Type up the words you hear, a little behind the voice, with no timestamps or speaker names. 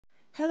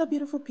Hello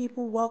beautiful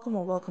people, welcome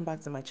or welcome back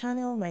to my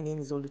channel. My name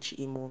is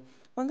Oluchiimoh.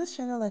 On this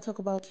channel I talk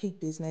about cake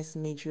business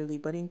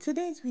majorly, but in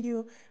today's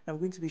video I'm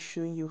going to be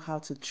showing you how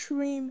to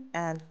trim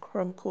and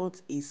crumb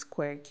coat a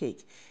square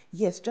cake.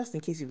 Yes, just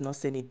in case you've not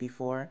seen it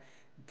before,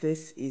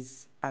 this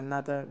is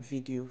another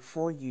video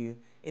for you.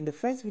 In the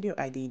first video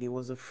I did, it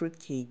was a fruit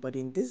cake, but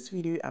in this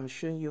video I'm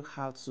showing you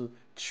how to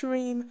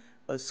trim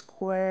a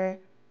square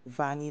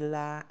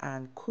vanilla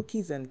and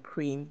cookies and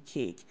cream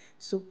cake.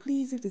 So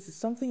please, if this is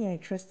something you're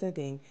interested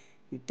in,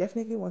 you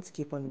definitely want to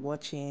keep on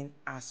watching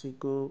as we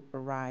go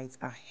right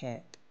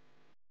ahead.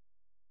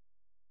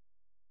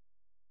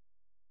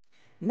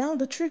 Now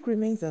the trick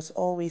remains as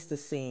always the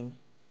same.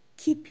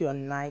 Keep your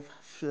knife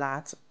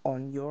flat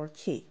on your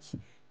cake.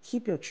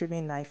 Keep your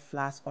trimming knife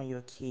flat on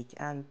your cake.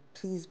 And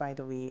please, by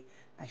the way,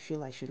 I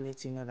feel I should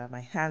let you know that my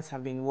hands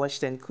have been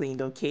washed and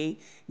cleaned, okay?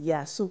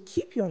 Yeah, so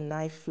keep your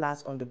knife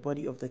flat on the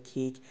body of the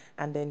cake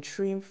and then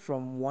trim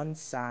from one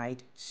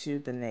side to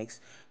the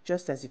next.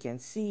 Just as you can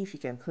see, if you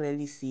can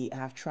clearly see, I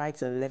have tried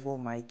to level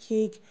my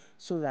cake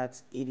so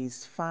that it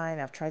is fine.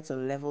 I've tried to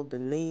level the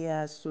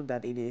layers so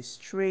that it is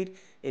straight,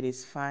 it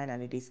is fine,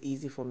 and it is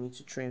easy for me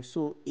to trim.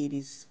 So it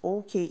is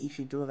okay if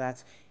you do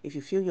that. If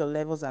you feel your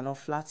levels are not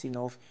flat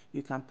enough,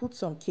 you can put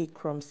some cake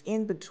crumbs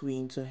in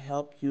between to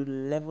help you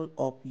level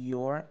up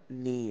your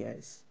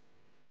layers.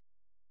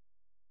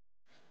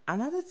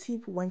 Another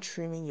tip when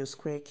trimming your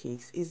square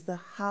cakes is the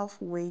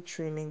halfway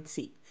trimming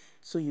tip.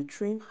 So you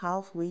trim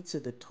halfway to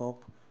the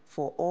top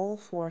for all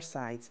four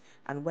sides,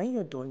 and when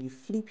you're done, you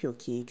flip your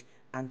cake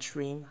and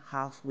trim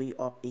halfway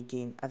up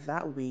again. And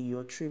that way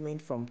you're trimming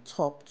from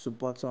top to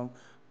bottom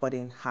but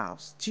in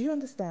halves. Do you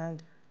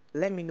understand?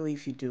 Let me know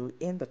if you do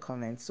in the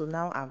comments. So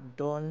now I've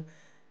done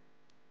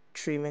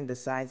trimming the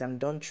sides, I'm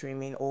done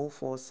trimming all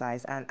four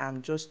sides, and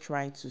I'm just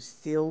trying to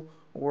still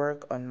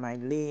work on my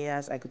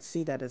layers. I could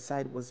see that the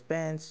side was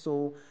bent,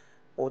 so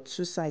or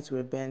two sides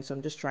were bent, so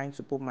I'm just trying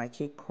to put my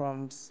cake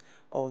crumbs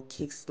or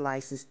cake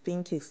slices,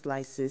 thin cake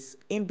slices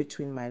in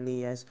between my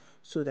layers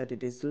so that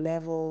it is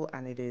level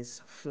and it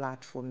is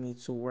flat for me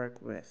to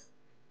work with.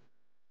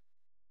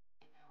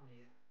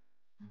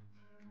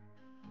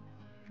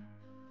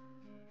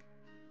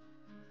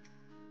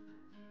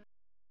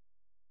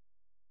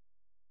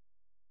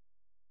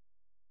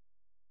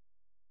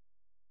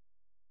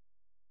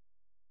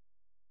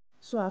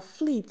 So I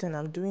flipped and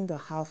I'm doing the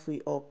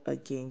halfway up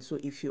again. So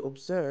if you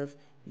observe,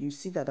 you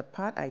see that the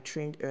part I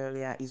trimmed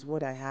earlier is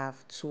what I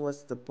have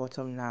towards the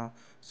bottom now.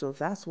 So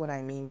that's what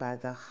I mean by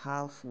the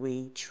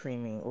halfway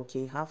trimming,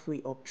 okay?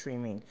 Halfway up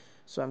trimming.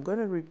 So I'm going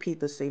to repeat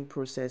the same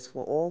process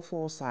for all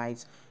four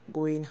sides,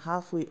 going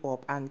halfway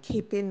up and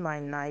keeping my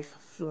knife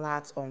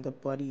flat on the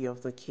body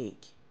of the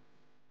cake.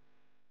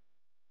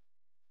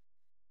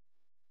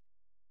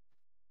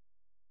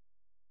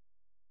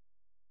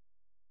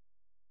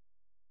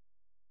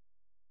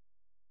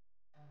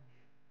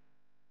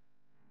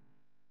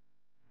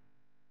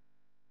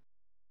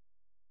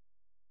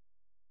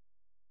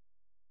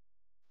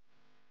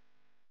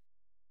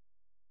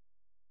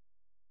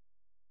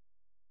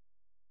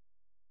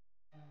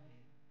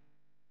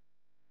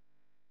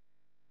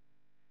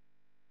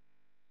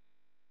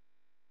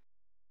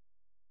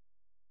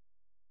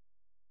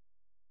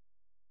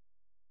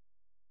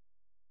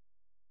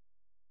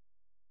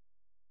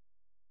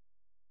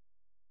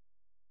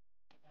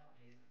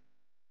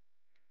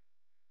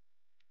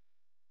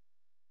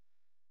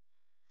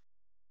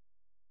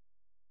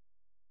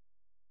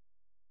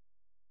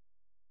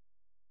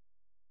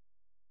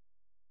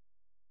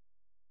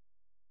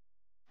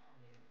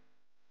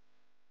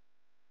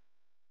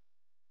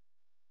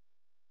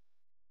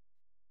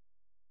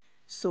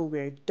 So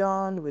we're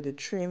done with the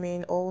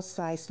trimming, all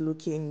sides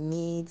looking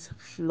neat,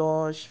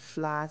 flush,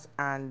 flat,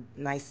 and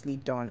nicely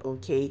done,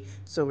 okay?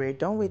 So we're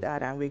done with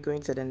that and we're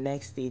going to the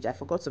next stage. I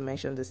forgot to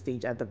mention the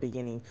stage at the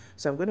beginning.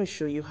 So I'm going to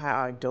show you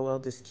how I dowel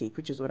this cake,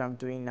 which is what I'm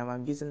doing now.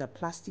 I'm using a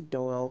plastic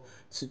dowel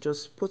to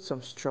just put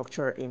some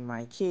structure in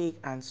my cake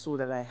and so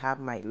that I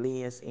have my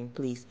layers in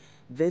place.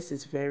 This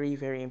is very,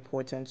 very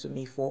important to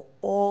me for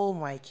all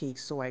my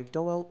cakes. So I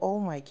dowel all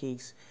my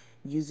cakes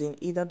using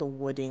either the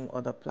wooden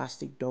or the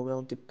plastic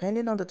dowel,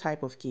 depending on the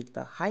type of cake,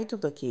 the height of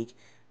the cake,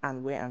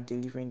 and where I'm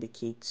delivering the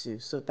cake to.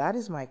 So that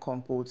is my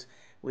compote.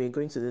 We're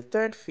going to the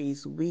third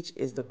phase, which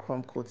is the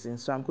crumb coating.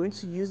 So I'm going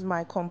to use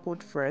my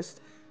compote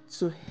first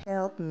to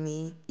help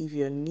me. If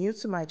you're new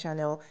to my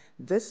channel,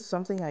 this is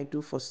something I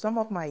do for some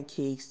of my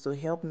cakes to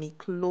help me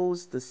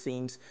close the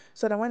seams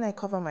so that when I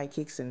cover my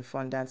cakes in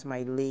fondant,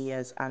 my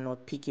layers are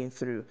not peeking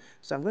through.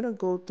 So I'm going to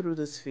go through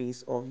this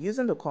phase of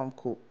using the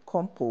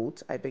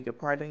compote, I beg your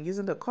pardon,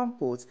 using the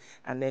compote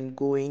and then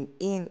going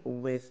in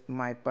with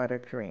my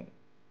buttercream.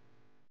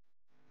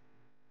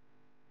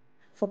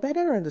 For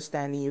better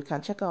understanding, you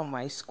can check out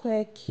my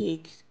square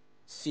cake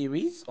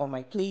series on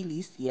my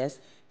playlist. Yes,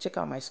 check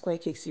out my square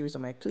cake series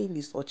on my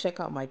playlist or check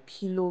out my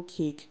pillow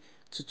cake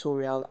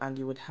tutorial and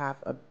you would have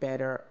a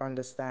better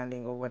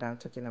understanding of what I'm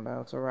talking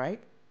about, all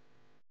right?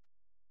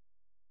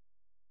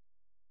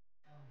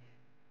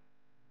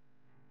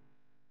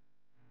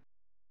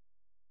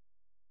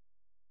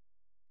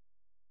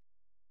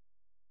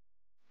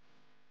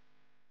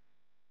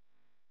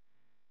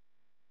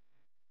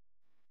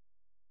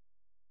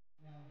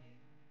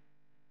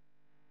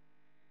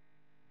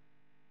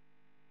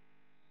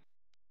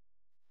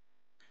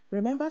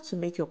 Remember to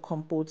make your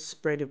compote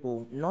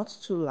spreadable, not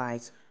too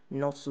light,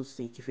 not too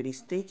thick. If it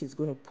is thick, it's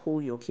going to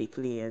pull your cake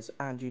layers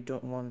and you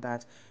don't want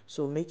that.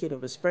 So make it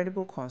of a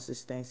spreadable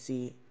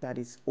consistency that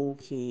is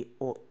okay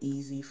or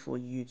easy for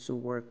you to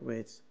work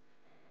with.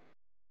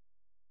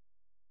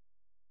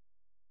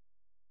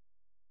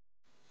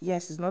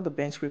 Yes, it's not the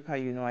bench paper,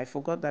 I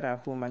forgot that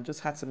at home and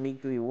just had to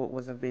make do with what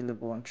was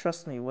available. And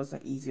trust me, it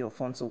wasn't easy or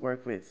fun to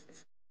work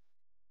with.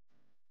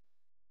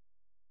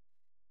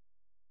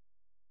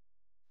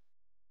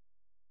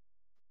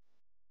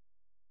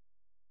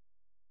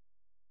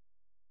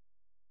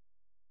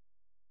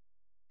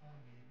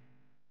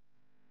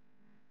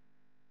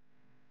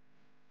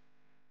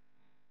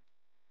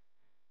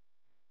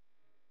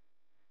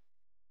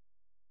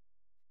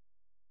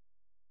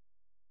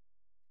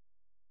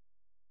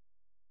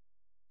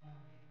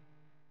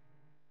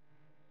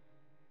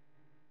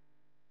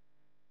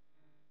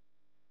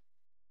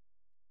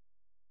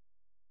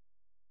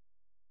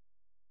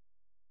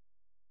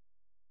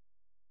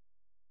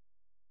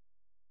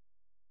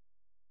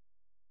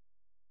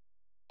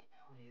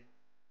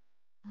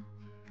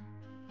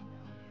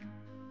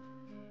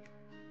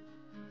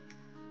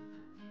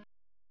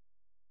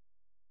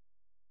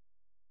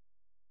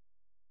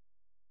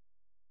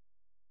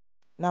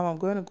 Now I'm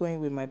going to go in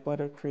with my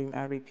buttercream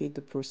and repeat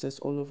the process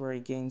all over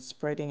again,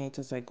 spreading it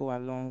as I go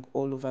along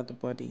all over the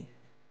body.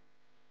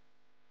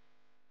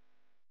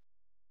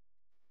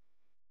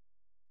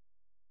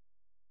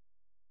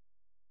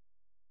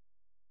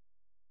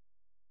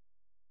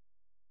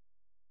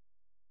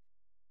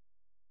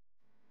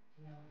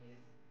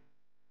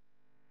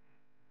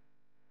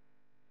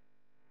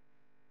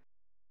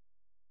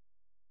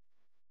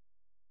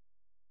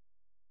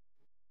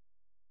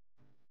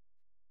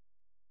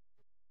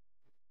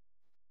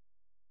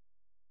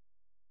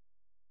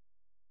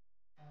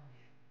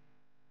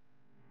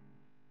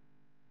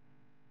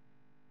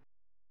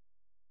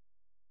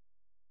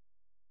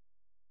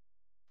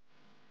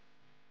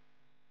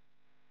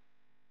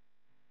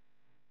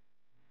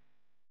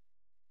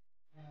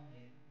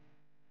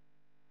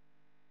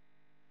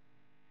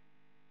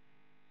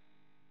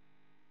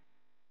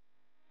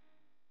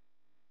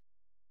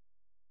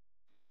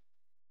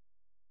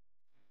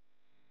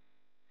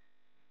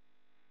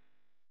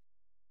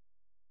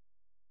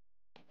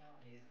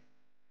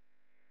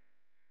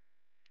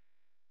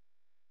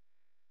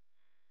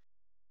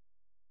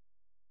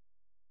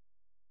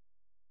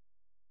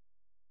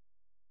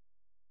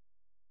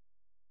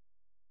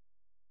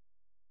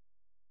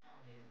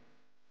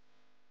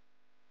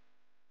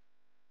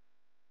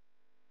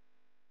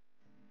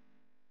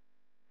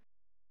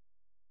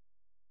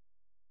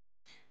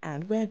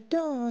 And we're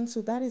done.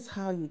 So that is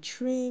how you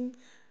trim,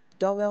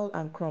 dowel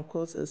and crumb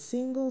coat a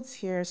single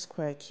tier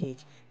square cake.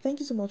 Thank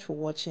you so much for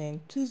watching.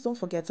 Please don't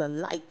forget to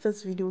like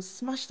this video,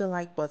 smash the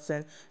like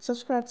button,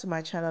 subscribe to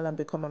my channel and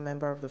become a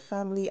member of the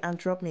family, and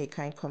drop me a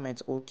kind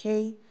comment,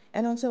 okay?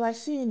 And until I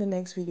see you in the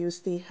next video,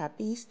 stay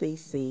happy, stay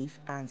safe,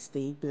 and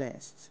stay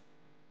blessed.